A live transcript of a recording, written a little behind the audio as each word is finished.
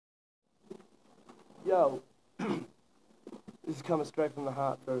Yo, this is coming straight from the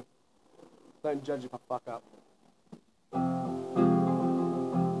heart, bro. Don't judge if I fuck up.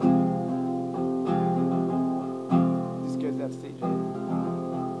 This goes out to CJ.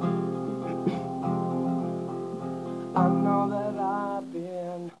 I know that I've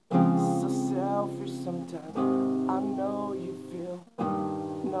been so selfish sometimes. I know you feel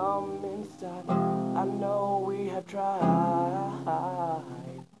numb inside. I know we have tried,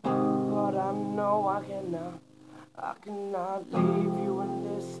 but I know I cannot leave you in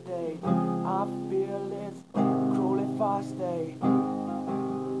this state. I feel it's cruel if I stay,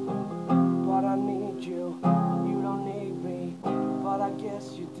 but I need you. You don't need me, but I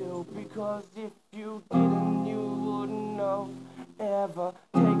guess you do. Because if you didn't, you wouldn't have ever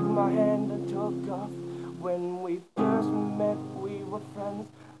taken my hand and took off. When we first met, we were friends.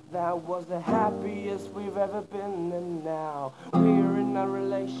 That was the happiest we've ever been. And now we're in a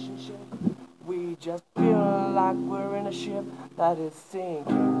relationship. We just feel like we're in a ship that is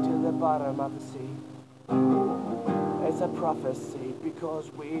sinking to the bottom of the sea. It's a prophecy,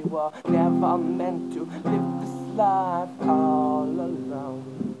 because we were never meant to live this life all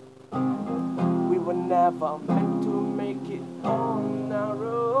alone. We were never meant to make it on our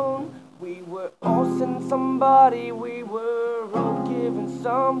own. We were all sent somebody, we were all given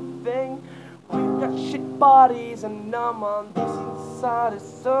something. We've got shit bodies and I'm on this inside of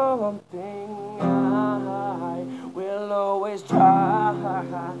something. I will always try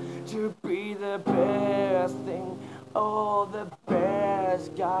to be the best thing. Oh, the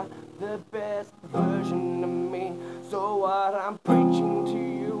best guy, the best version of me. So what I'm preaching to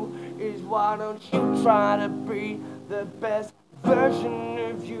you is, why don't you try to be the best version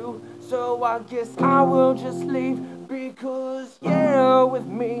of you? So I guess I will just leave, because yeah, with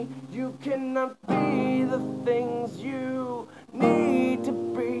me you cannot be the things you need to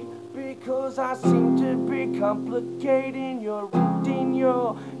be. Because I seem to be complicating your routine,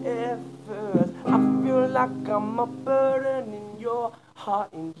 your efforts. I feel like I'm a burden in your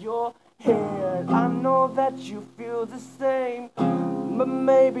heart, in your head. I know that you feel the same, but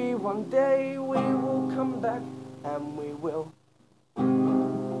maybe one day we will come back and we will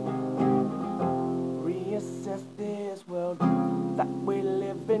reassess this world that we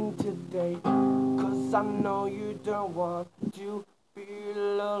live in today. Cause I know you don't want to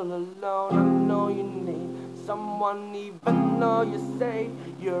feel all alone. I know you need someone, even though you say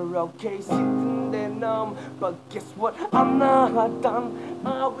you're okay sitting there numb. But guess what, I'm not done.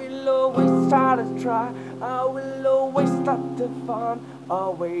 I will always try. I will always start to find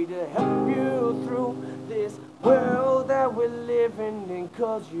a way to help you through this world that we're living in.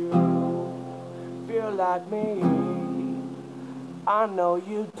 Cause you feel like me, I know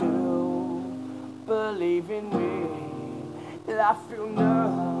you do. Believe in me, I feel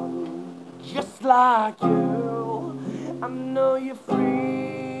numb, just like you. I know you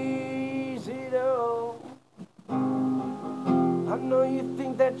freeze it all. I know you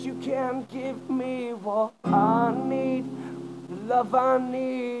think that you can give me what I need, the love I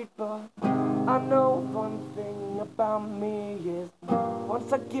need. But I know one thing about me is,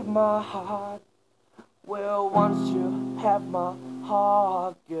 once I give my heart, well, once you have my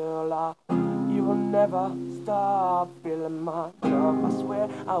heart, girl, you will never stop feeling my love. I swear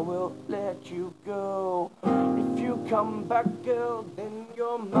I will let you go. If you come back, girl, then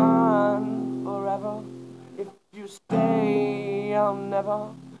you're mine forever. If you stay, I'll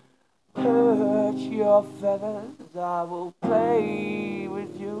never hurt your feathers. I will play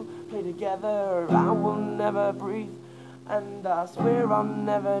with you, play together. I will never breathe, and I swear I'll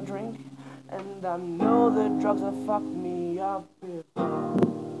never drink. And I know the drugs have fucked me up before,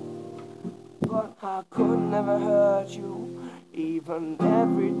 but I could never hurt you. Even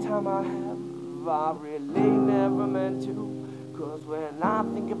every time I have, I really never meant to. Cause when I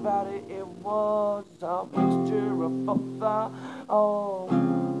think about it, it was a mixture of both all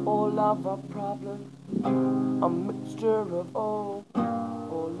of our problems. A mixture of all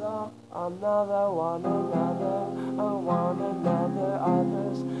of another, one another,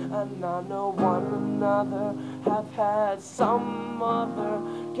 others. And I know one another have had some other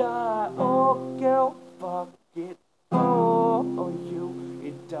guy. Oh girl, fuck it for you.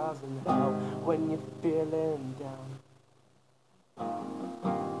 It doesn't help when you're feeling down. I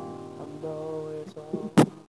know